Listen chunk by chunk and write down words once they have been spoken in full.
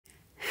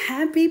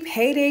Happy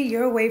Payday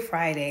Your Way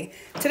Friday.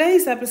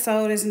 Today's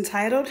episode is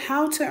entitled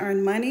How to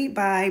Earn Money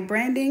by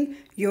Branding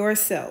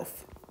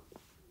Yourself.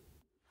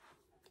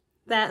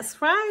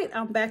 That's right,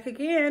 I'm back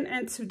again,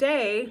 and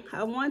today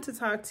I want to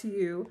talk to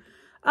you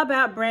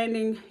about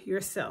branding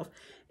yourself.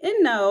 And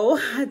no,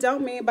 I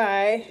don't mean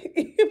by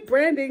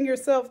branding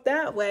yourself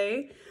that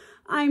way.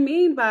 I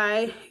mean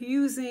by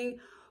using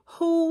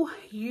who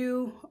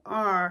you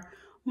are,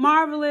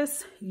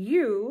 marvelous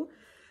you,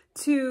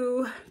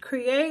 to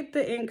create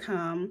the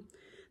income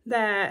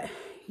that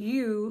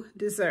you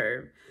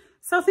deserve.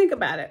 So think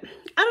about it.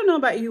 I don't know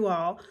about you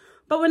all,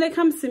 but when it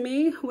comes to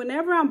me,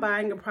 whenever I'm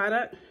buying a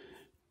product,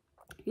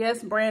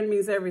 yes, brand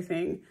means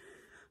everything.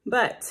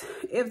 But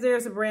if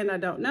there's a brand I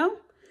don't know,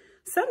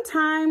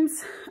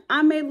 sometimes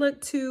I may look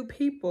to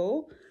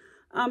people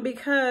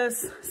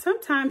because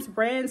sometimes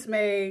brands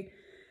may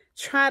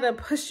try to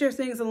push their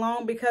things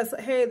along because,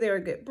 hey, they're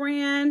a good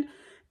brand,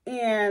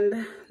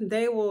 and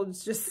they will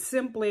just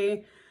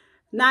simply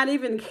not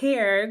even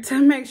care to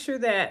make sure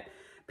that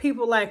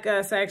people like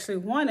us actually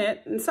want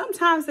it. And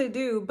sometimes they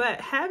do,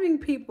 but having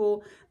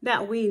people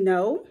that we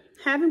know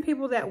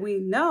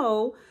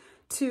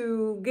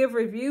to give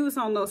reviews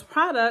on those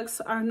products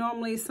are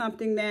normally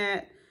something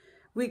that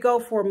we go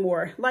for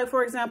more. Like,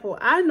 for example,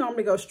 I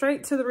normally go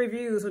straight to the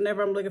reviews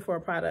whenever I'm looking for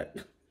a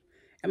product.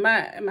 Am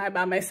I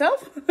by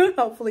myself?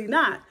 Hopefully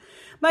not.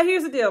 But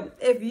here's the deal.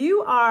 If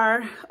you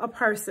are a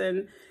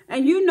person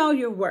and you know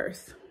your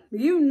worth,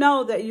 you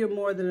know that you're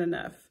more than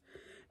enough,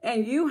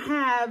 and you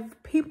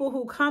have people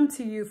who come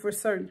to you for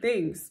certain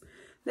things,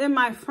 then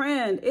my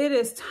friend, it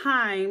is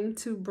time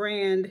to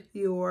brand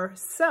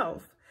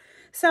yourself.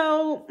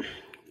 So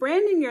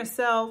branding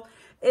yourself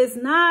is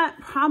not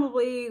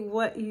probably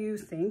what you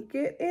think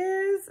it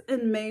is,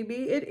 and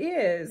maybe it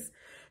is.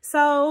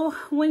 So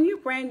when you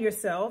brand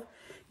yourself,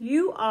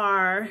 you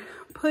are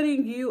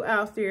putting you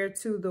out there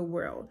to the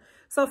world.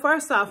 So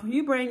first off, when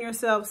you brand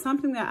yourself,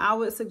 something that I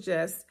would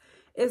suggest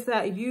is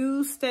that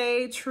you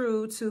stay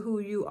true to who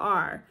you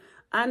are.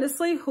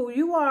 Honestly, who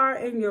you are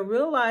in your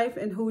real life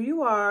and who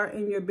you are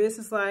in your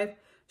business life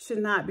should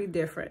not be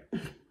different.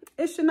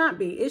 It should not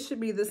be. It should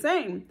be the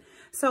same.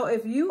 So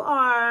if you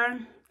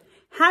are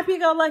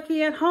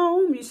happy-go-lucky at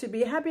home, you should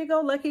be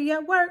happy-go-lucky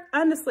at work.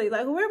 Honestly,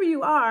 like whoever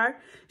you are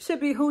should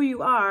be who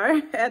you are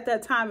at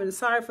that time. And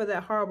sorry for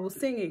that horrible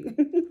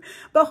singing,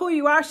 but who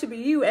you are should be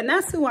you. And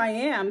that's who I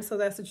am. So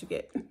that's what you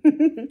get.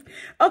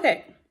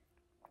 Okay.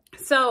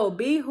 So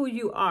be who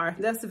you are.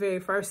 That's the very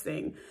first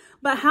thing.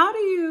 But how do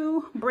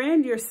you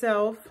brand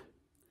yourself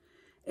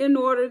in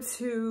order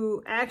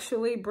to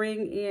actually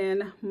bring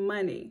in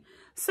money?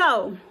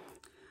 So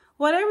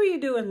whatever you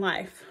do in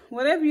life,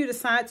 whatever you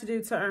decide to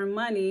do to earn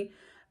money,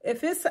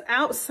 if it's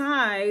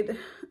outside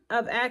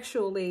of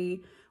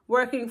actually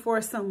working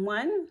for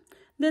someone,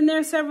 then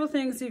there's several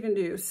things you can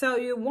do. So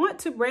you want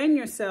to brand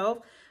yourself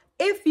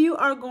if you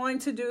are going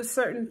to do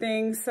certain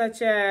things,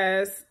 such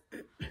as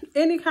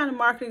any kind of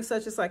marketing,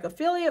 such as like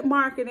affiliate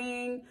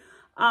marketing,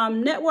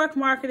 network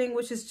marketing,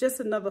 which is just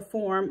another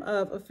form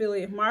of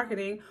affiliate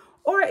marketing.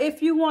 Or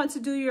if you want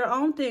to do your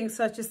own things,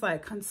 such as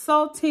like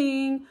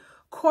consulting,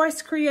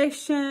 course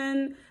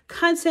creation,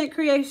 content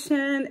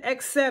creation,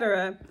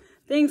 etc.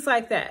 Things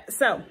like that.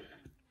 So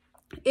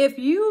if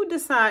you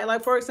decide,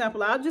 like, for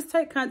example, I'll just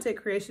take content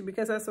creation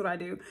because that's what I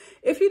do.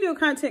 If you do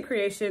content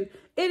creation,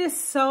 it is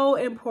so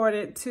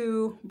important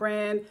to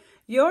brand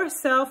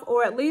yourself,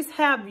 or at least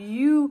have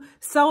you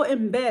so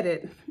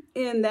embedded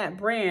in that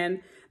brand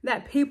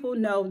that people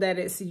know that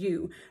it's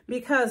you,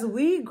 because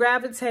we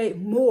gravitate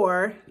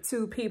more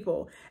to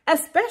people,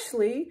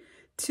 especially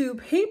to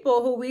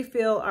people who we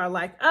feel are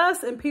like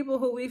us and people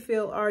who we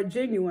feel are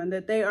genuine,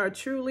 that they are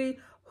truly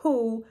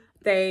who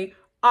they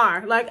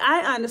are. Like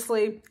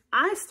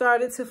I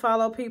started to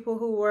follow people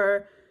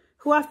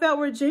who I felt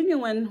were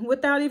genuine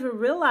without even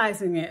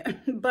realizing it.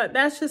 But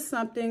that's just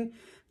something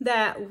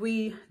that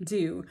we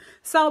do.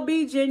 So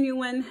be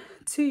genuine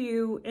to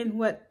you in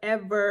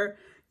whatever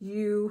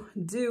you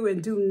do,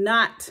 and do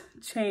not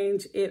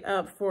change it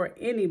up for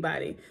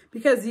anybody,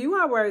 because you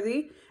are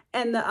worthy.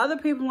 And the other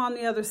people on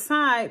the other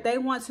side, they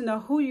want to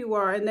know who you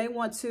are, and they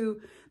want to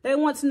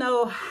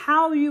know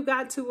how you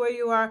got to where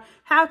you are.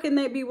 How can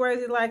they be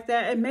worthy like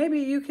that? And maybe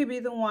you could be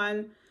the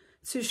one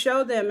to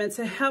show them and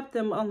to help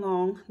them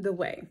along the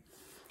way.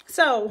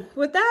 So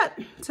with that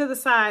to the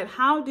side,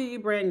 how do you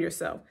brand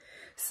yourself?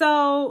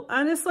 So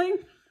honestly,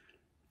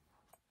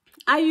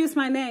 I use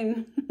my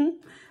name,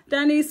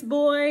 Denise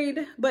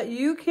Boyd, but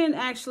you can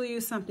actually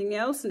use something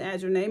else and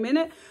add your name in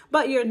it.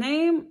 But your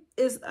name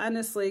is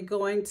honestly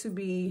going to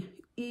be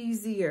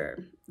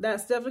easier.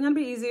 That's definitely going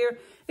to be easier.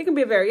 It can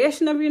be a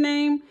variation of your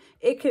name.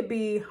 It could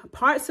be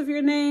parts of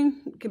your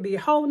name. It could be your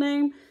whole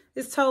name.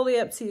 It's totally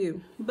up to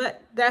you,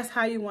 but that's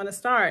how you want to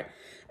start.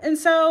 And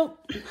so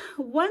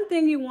one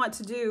thing you want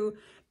to do,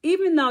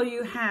 even though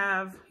you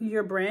have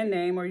your brand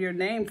name or your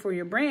name for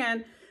your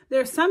brand,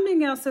 there's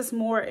something else that's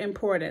more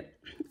important.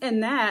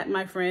 And that,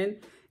 my friend,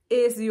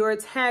 is your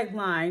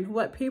tagline,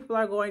 what people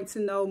are going to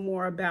know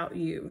more about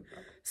you.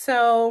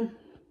 So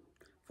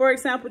For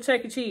example,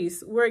 Chuck E.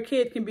 Cheese, where a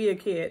kid can be a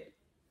kid.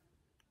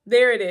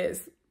 There it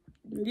is.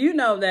 You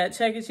know that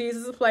Chuck E. Cheese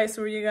is a place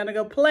where you're going to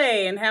go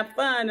play and have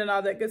fun and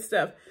all that good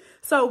stuff.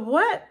 So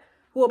what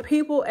will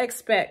people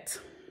expect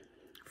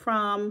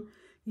from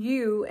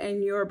you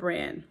and your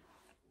brand?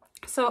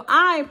 So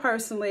I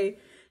personally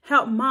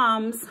help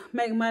moms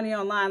make money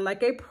online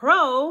like a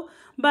pro,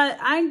 but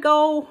I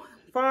go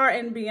far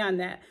and beyond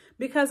that,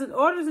 because in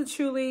order to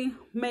truly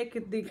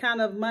make the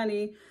kind of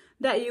money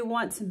that you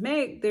want to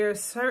make, there are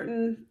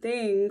certain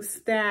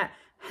things that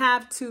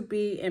have to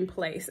be in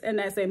place. And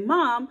as a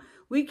mom,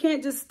 we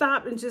can't just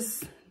stop and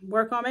just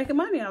work on making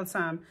money all the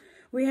time.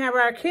 We have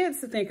our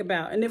kids to think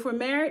about. And if we're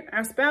married,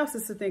 our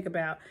spouses to think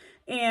about.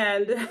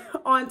 And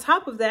on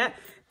top of that,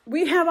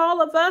 we have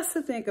all of us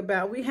to think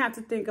about. We have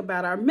to think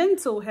about our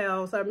mental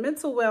health, our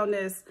mental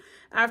wellness,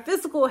 our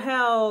physical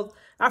health,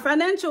 our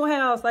financial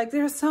health. Like,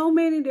 there are so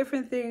many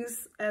different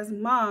things as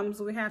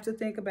moms we have to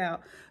think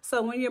about.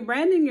 So when you're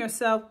branding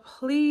yourself,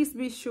 please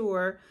be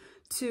sure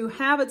to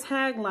have a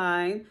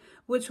tagline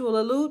which will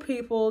allude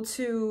people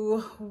to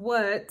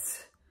what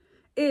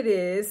it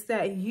is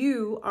that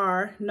you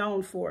are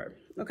known for.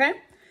 Okay?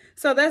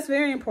 So that's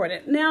very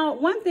important. Now,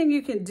 one thing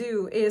you can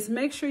do is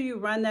make sure you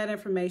run that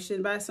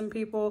information by some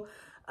people,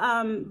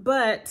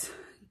 but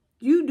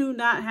you do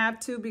not have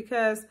to,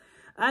 because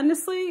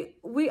honestly,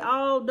 we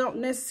all don't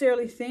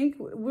necessarily think.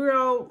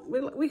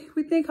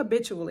 We think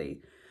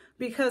habitually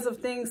because of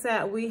things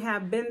that we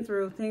have been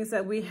through, things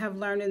that we have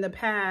learned in the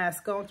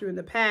past, gone through in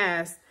the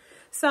past.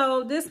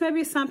 So this may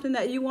be something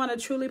that you want to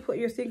truly put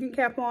your thinking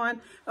cap on,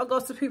 or go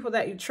to people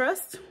that you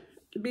trust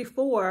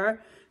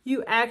before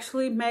you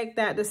actually make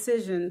that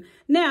decision.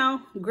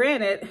 Now,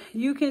 granted,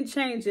 you can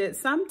change it.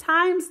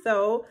 Sometimes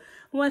though,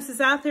 once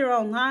it's out there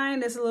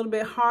online, it's a little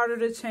bit harder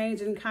to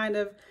change and kind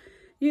of,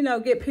 you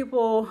know, get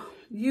people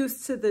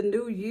used to the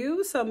new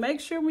you. So make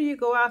sure when you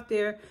go out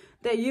there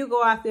that you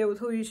go out there with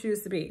who you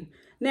choose to be.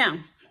 Now,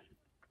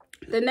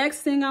 the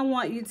next thing I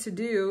want you to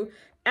do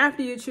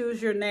after you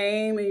choose your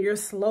name and your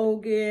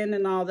slogan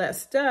and all that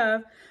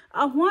stuff,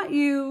 I want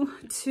you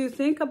to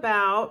think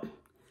about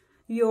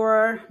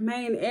your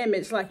main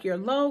image, like your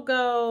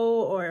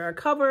logo or your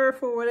cover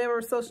for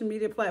whatever social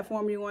media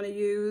platform you want to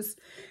use.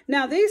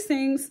 Now, these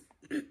things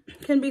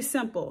can be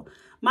simple.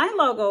 My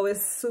logo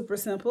is super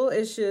simple.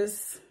 It's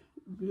just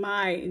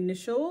my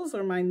initials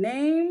or my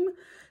name.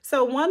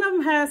 So one of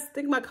them has, I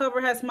think my cover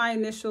has my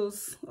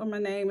initials or my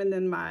name, and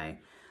then my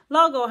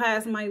logo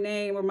has my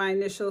name or my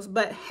initials.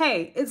 But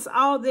hey, it's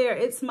all there.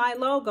 It's my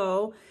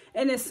logo,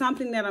 and it's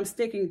something that I'm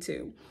sticking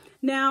to.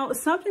 Now,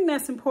 something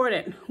that's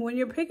important when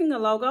you're picking a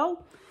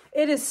logo,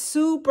 it is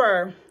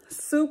super,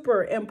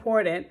 super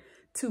important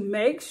to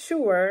make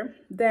sure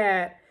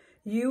that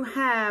you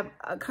have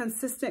a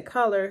consistent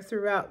color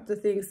throughout the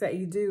things that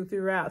you do,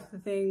 throughout the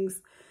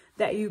things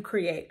that you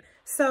create.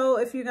 So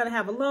if you're going to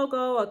have a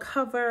logo, a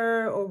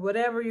cover, or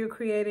whatever you're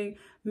creating,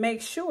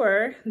 make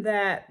sure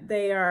that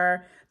they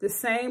are the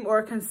same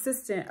or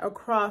consistent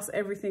across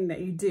everything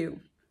that you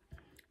do.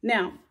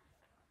 Now,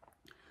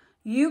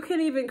 you can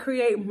even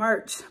create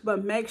merch,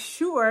 but make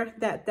sure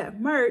that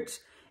that merch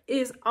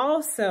is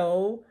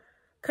also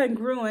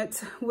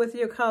congruent with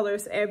your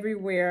colors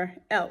everywhere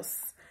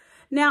else.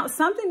 Now,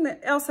 something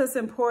that else that's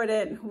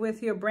important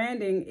with your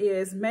branding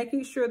is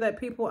making sure that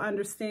people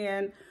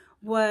understand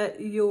what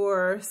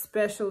your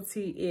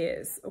specialty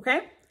is,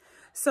 okay?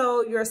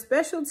 So your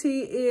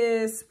specialty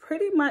is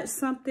pretty much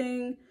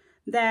something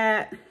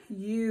that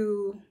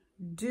you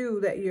do,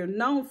 that you're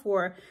known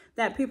for,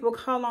 that people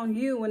call on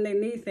you when they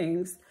need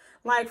things.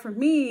 Like for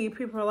me,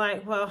 people are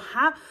like, well,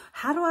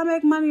 how do I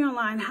make money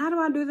online? How do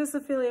I do this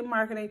affiliate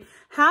marketing?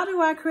 How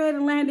do I create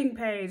a landing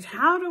page?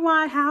 How do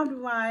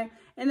I?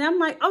 And I'm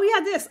like, oh yeah,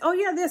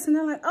 this. And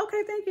they're like,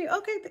 okay, thank you.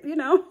 Okay, you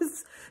know,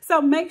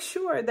 so make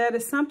sure that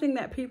it's something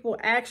that people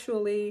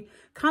actually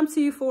come to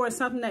you for, and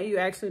something that you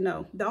actually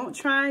know. Don't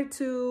try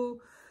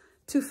to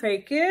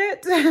fake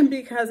it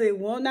because it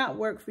will not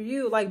work for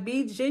you. Like,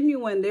 be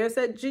genuine. There's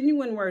that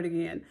genuine word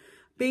again.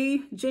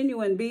 Be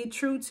genuine, be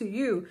true to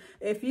you.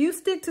 If you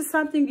stick to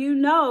something you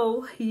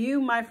know,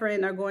 you, my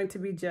friend, are going to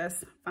be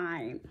just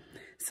fine.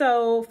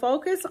 So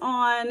focus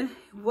on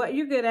what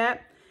you're good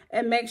at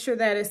and make sure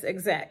that it's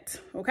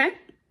exact, okay?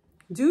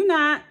 Do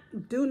not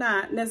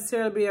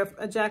necessarily be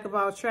a jack of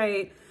all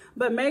trades,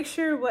 but make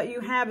sure what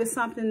you have is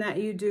something that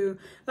you do.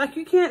 Like,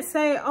 you can't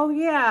say, oh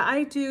yeah,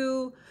 I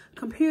do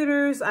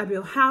computers, I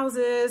build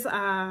houses,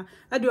 I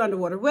do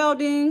underwater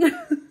welding.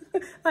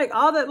 Like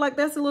all that, like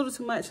that's a little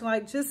too much.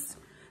 Like, just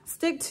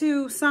stick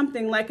to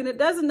something, like, and it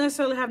doesn't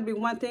necessarily have to be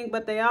one thing,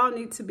 but they all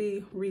need to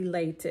be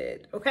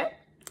related, okay?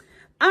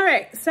 All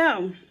right,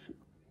 so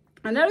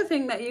another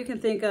thing that you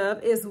can think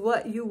of is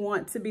what you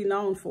want to be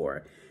known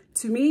for.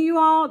 To me, you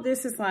all,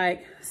 this is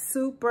like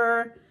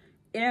super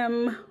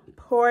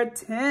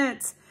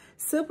important.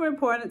 Super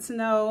important to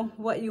know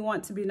what you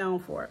want to be known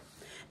for.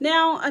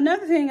 Now,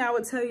 another thing I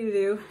would tell you to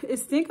do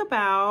is think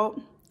about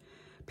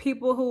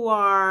people who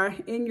are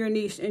in your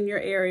niche, in your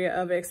area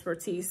of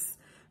expertise,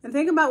 and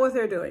think about what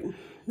they're doing.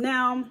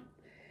 Now,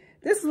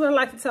 this is what I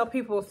like to tell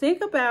people.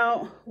 Think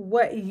about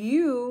what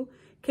you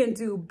can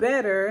do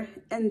better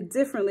and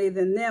differently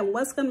than them.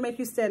 What's going to make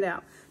you stand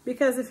out?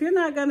 Because if you're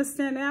not going to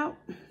stand out,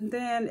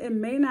 then it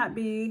may not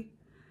be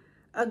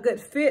a good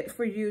fit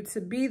for you to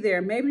be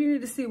there. Maybe you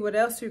need to see what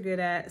else you're good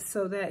at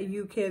so that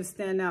you can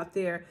stand out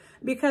there.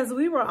 Because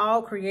we were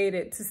all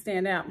created to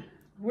stand out.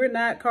 We're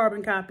not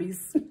carbon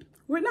copies.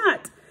 We're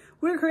not.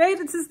 We're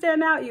created to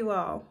stand out, you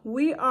all.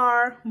 We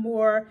are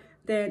more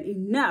than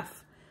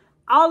enough.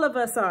 All of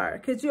us are.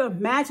 Could you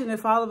imagine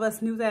if all of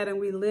us knew that and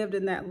we lived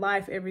in that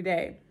life every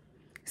day?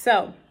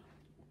 So,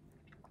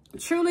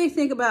 truly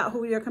think about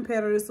who your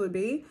competitors would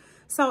be.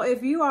 So,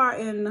 if you are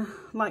in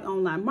like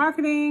online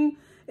marketing,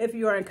 if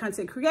you are in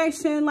content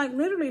creation, like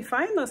literally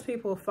find those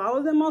people,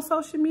 follow them on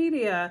social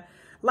media,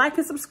 like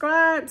and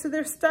subscribe to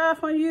their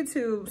stuff on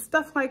YouTube,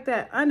 stuff like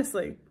that.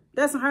 Honestly,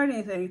 doesn't hurt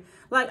anything.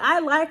 Like, I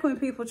like when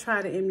people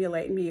try to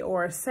emulate me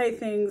or say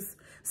things,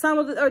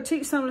 or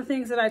teach some of the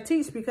things that I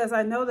teach, because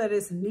I know that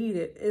it's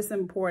needed, it's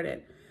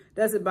important.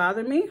 Does it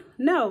bother me?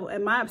 No.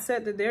 Am I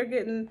upset that they're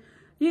getting,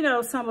 you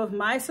know, some of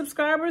my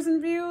subscribers and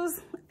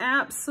views?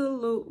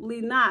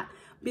 Absolutely not.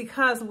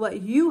 Because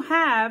what you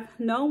have,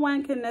 no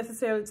one can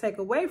necessarily take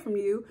away from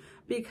you,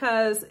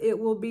 because it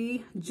will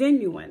be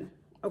genuine,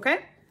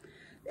 okay?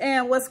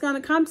 And what's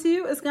going to come to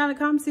you is going to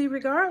come to you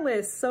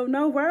regardless. So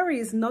no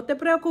worries. No te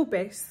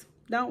preocupes.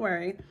 Don't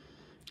worry.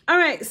 All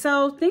right.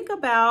 So think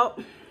about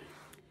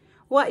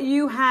what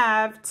you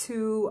have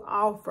to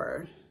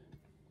offer.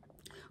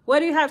 What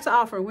do you have to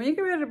offer? When you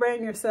get ready to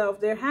brand yourself,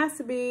 there has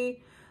to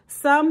be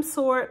some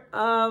sort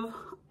of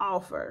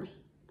offer.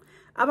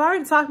 I've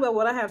already talked about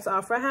what I have to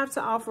offer. I have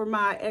to offer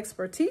my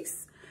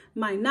expertise,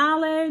 my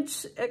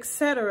knowledge,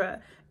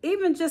 etc.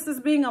 Even just as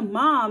being a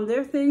mom,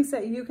 there are things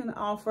that you can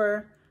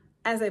offer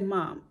as a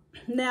mom.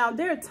 Now,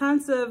 there are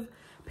tons of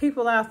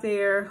people out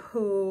there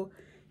who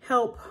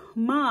help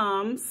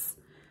moms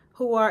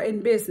who are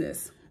in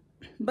business.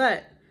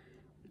 But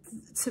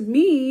to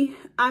me,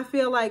 I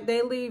feel like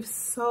they leave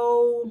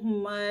so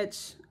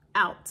much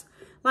out.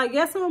 Like,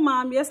 yes, I'm a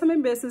mom. Yes, I'm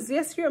in business.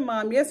 Yes, you're a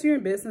mom. Yes, you're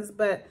in business.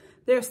 But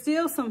there's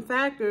still some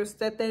factors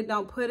that they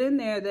don't put in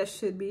there that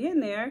should be in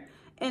there.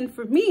 And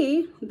for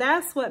me,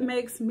 that's what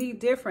makes me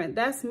different.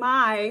 That's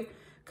my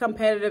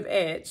competitive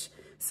edge.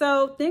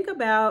 So think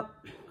about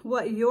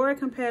what your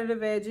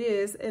competitive edge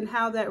is and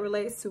how that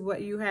relates to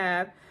what you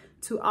have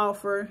to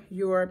offer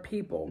your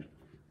people.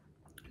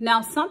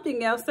 Now,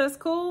 something else that's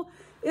cool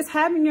is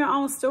having your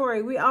own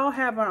story. We all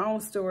have our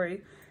own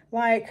story.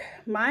 Like,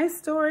 my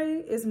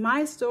story is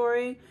my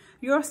story.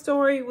 Your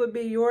story would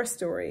be your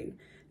story.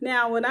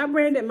 Now, when I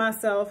branded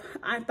myself,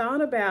 I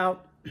thought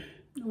about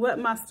what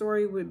my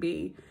story would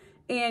be.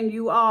 And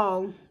you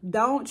all,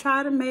 don't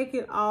try to make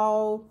it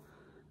all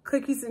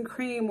cookies and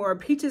cream or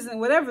peaches and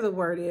whatever the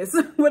word is,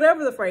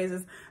 whatever the phrase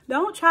is.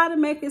 Don't try to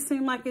make it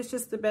seem like it's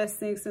just the best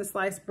thing since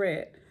sliced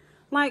bread.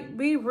 Like,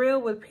 be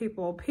real with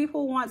people.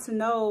 People want to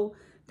know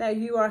that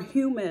you are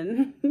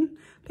human.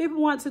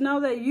 People want to know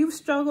that you've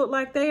struggled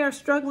like they are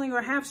struggling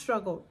or have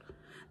struggled.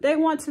 They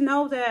want to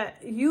know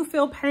that you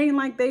feel pain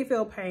like they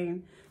feel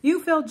pain.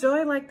 You feel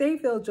joy like they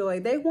feel joy.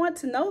 They want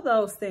to know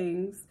those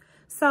things.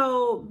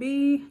 So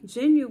be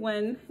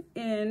genuine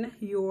in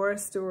your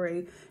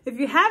story. If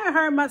you haven't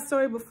heard my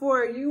story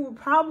before, you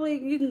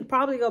can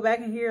probably go back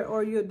and hear it,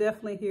 or you'll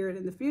definitely hear it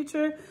in the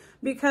future,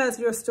 because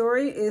your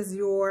story is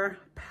your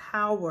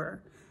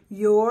power.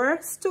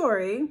 Your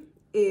story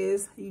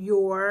is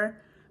your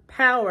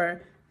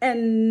power,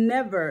 and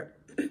never,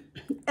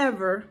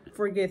 ever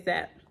forget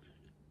that.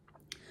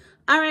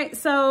 All right,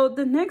 so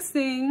the next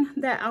thing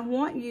that I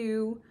want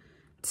you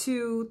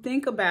to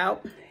think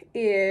about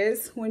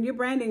is, when you're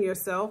branding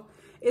yourself,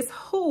 is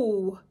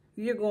who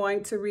you're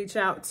going to reach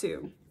out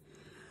to.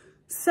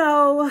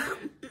 So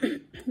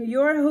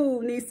your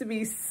who needs to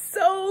be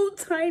so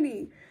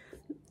tiny.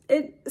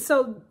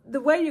 So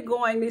the way you're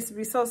going needs to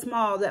be so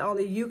small that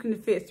only you can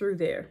fit through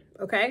there,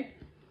 okay?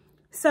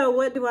 So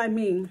what do I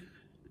mean?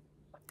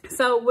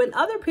 So when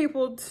other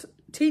people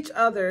teach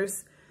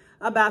others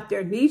about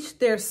their niche,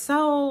 they're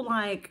so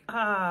like,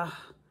 I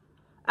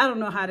don't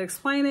know how to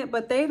explain it,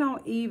 but they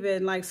don't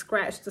even like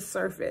scratch the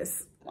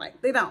surface.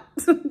 Like, they don't.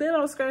 They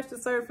don't scratch the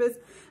surface.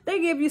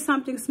 They give you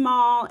something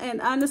small.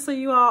 And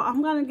honestly, you all,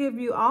 I'm going to give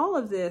you all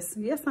of this.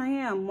 Yes, I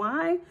am.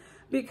 Why?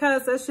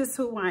 Because that's just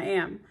who I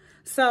am.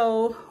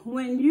 So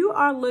when you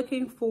are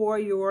looking for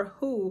your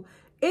who,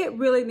 it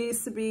really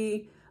needs to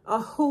be a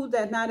who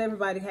that not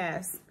everybody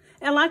has.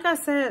 And like I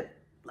said,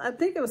 I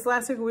think it was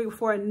last week or week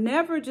before,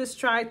 never just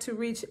try to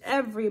reach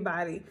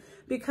everybody,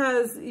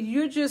 because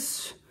you're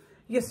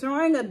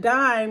throwing a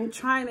dime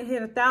trying to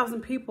hit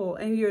 1,000 people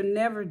and you'll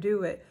never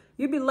do it.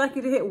 You'd be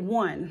lucky to hit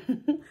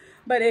one.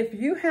 But if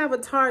you have a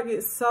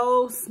target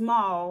so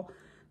small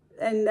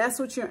and that's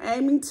what you're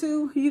aiming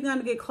to, you're going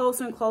to get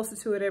closer and closer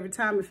to it every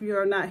time if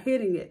you're not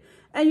hitting it.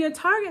 And your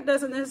target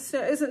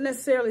isn't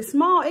necessarily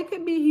small. It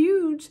could be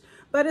huge,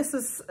 but it's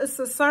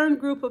a certain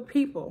group of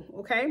people,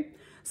 okay?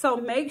 So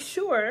make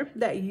sure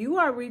that you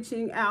are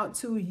reaching out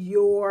to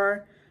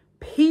your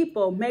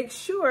people. Make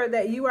sure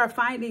that you are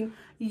finding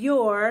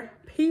your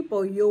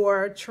people,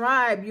 your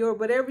tribe, your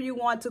whatever you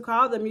want to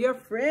call them, your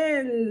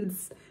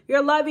friends,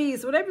 your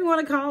lovies, whatever you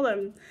want to call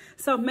them.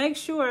 So make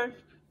sure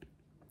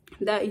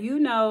that you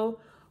know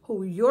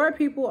who your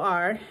people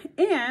are.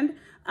 And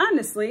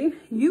honestly,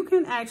 you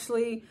can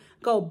actually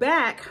go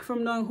back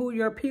from knowing who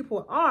your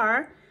people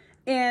are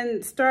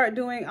and start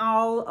doing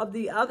all of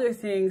the other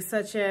things,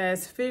 such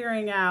as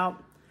figuring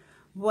out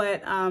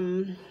what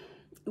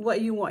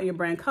you want your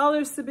brand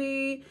colors to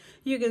be.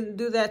 You can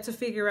do that to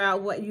figure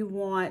out what you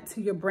want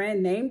your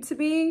brand name to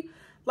be.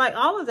 Like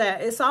all of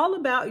that, it's all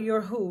about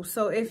your who.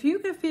 So if you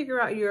can figure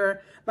out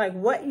your, like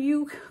what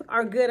you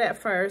are good at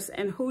first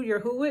and who your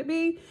who would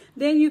be,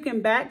 then you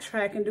can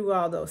backtrack and do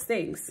all those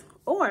things.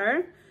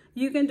 Or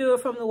you can do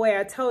it from the way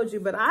I told you.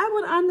 But I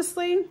would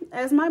honestly,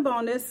 as my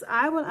bonus,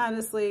 I would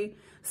honestly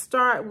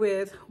start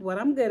with what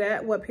I'm good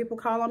at, what people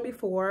call on me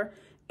for,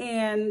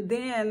 and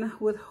then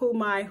with who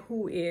my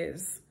who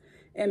is.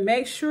 And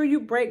make sure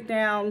you break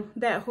down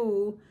that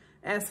who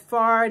as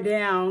far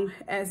down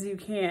as you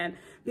can,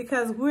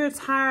 because we're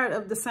tired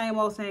of the same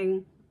old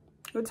thing.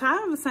 We're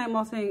tired of the same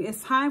old thing.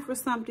 It's time for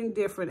something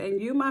different.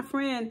 And you, my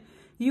friend,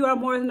 you are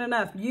more than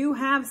enough. You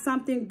have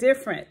something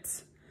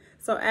different.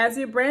 So as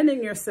you're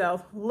branding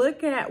yourself,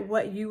 look at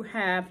what you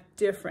have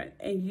different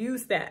and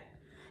use that.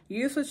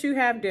 Use what you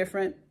have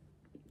different.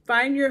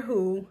 Find your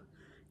who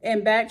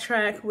and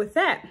backtrack with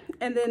that.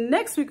 And then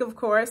next week, of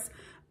course,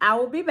 I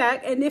will be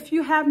back. And if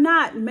you have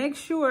not, make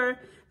sure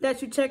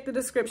that you check the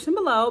description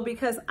below,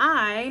 because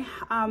I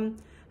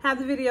have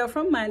the video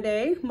from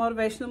Monday,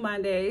 Motivational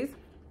Mondays.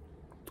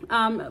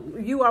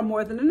 You are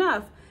more than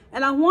enough.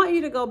 And I want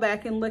you to go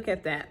back and look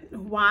at that.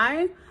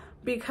 Why?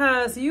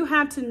 Because you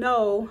have to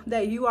know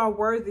that you are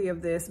worthy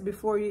of this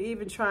before you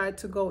even try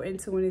to go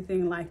into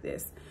anything like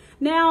this.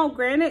 Now,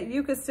 granted,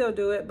 you can still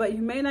do it, but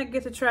you may not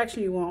get the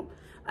traction you want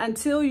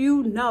until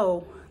you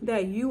know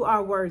that you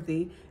are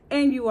worthy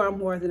and you are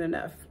more than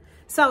enough.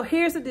 So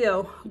here's the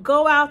deal.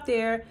 Go out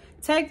there,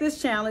 take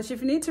this challenge.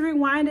 If you need to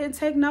rewind it and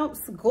take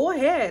notes, go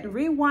ahead,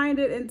 rewind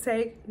it and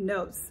take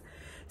notes.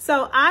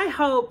 So I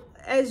hope,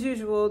 as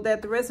usual,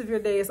 that the rest of your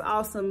day is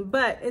awesome.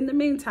 But in the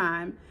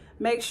meantime,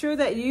 make sure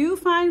that you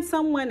find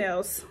someone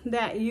else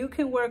that you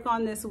can work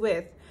on this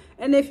with.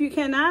 And if you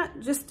cannot,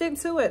 just stick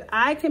to it.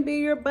 I can be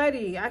your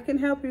buddy. I can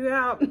help you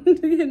out,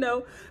 you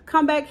know,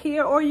 come back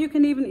here, or you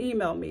can even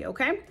email me,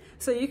 okay?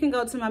 So you can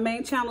go to my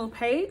main channel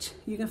page.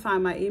 You can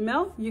find my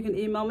email. You can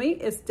email me.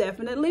 It's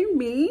definitely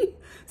me.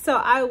 So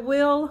I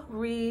will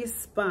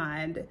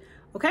respond,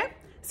 okay?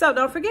 So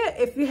don't forget,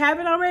 if you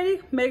haven't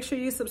already, make sure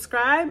you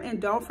subscribe,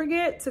 and don't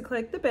forget to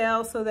click the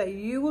bell so that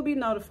you will be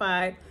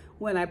notified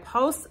when I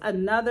post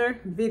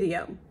another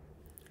video.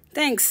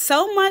 Thanks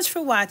so much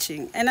for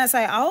watching. And as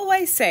I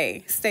always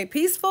say, stay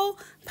peaceful,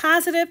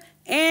 positive,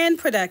 and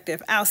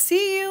productive. I'll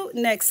see you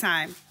next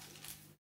time.